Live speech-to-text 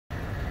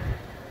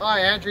Hi,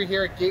 Andrew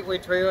here at Gateway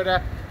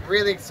Toyota.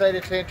 Really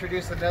excited to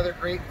introduce another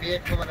great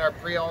vehicle in our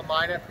pre-owned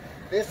lineup.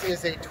 This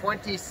is a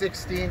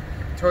 2016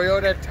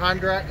 Toyota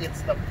Tundra.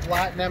 It's the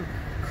Platinum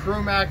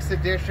Crewmax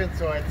edition,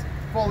 so it's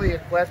fully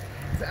equipped.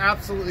 It's an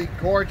absolutely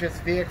gorgeous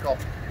vehicle.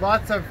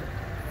 Lots of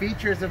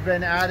features have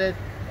been added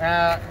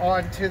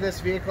onto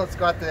this vehicle. It's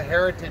got the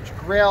Heritage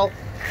grille.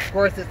 Of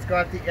course, it's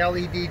got the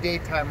LED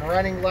daytime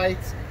running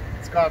lights.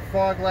 It's got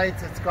fog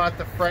lights. It's got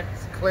the front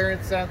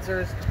clearance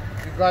sensors.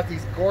 We've got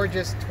these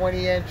gorgeous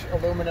 20-inch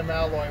aluminum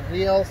alloy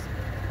wheels.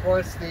 Of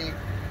course, the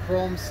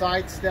chrome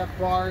side step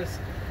bars.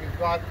 We've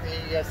got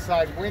the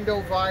side window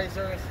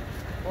visors.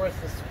 Of course,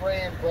 the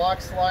spray and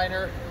box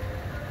liner.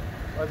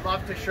 I'd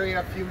love to show you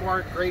a few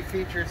more great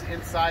features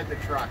inside the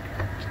truck.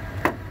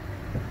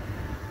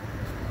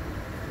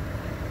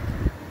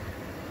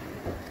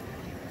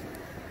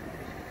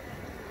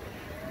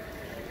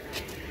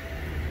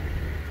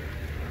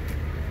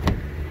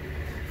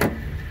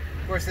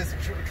 Of course, this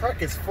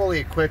truck is fully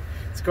equipped.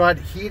 It's got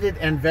heated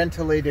and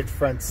ventilated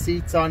front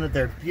seats on it.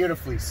 They're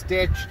beautifully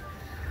stitched.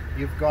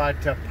 You've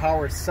got a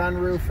power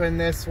sunroof in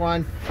this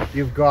one.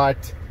 You've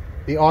got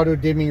the auto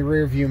dimming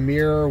rear view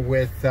mirror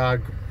with the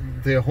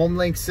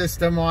HomeLink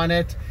system on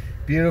it.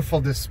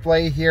 Beautiful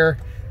display here.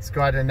 It's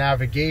got a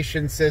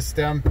navigation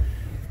system.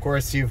 Of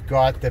course, you've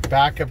got the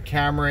backup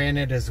camera in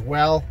it as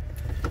well.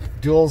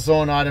 Dual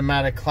zone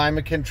automatic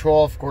climate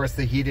control, of course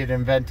the heated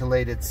and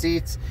ventilated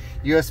seats,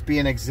 USB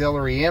and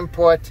auxiliary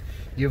input.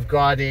 You've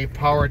got a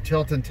power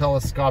tilt and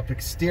telescopic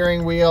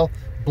steering wheel,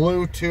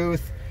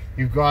 Bluetooth.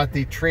 You've got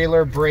the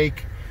trailer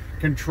brake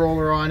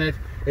controller on it.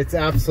 It's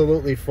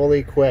absolutely fully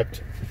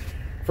equipped.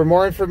 For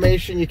more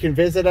information, you can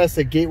visit us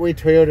at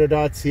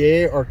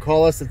gatewaytoyota.ca or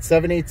call us at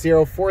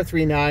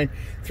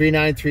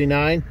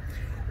 780-439-3939.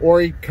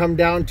 Or you come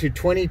down to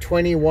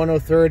 2020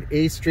 103rd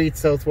A Street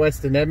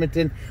Southwest in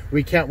Edmonton.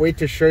 We can't wait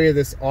to show you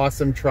this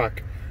awesome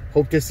truck.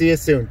 Hope to see you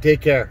soon.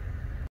 Take care.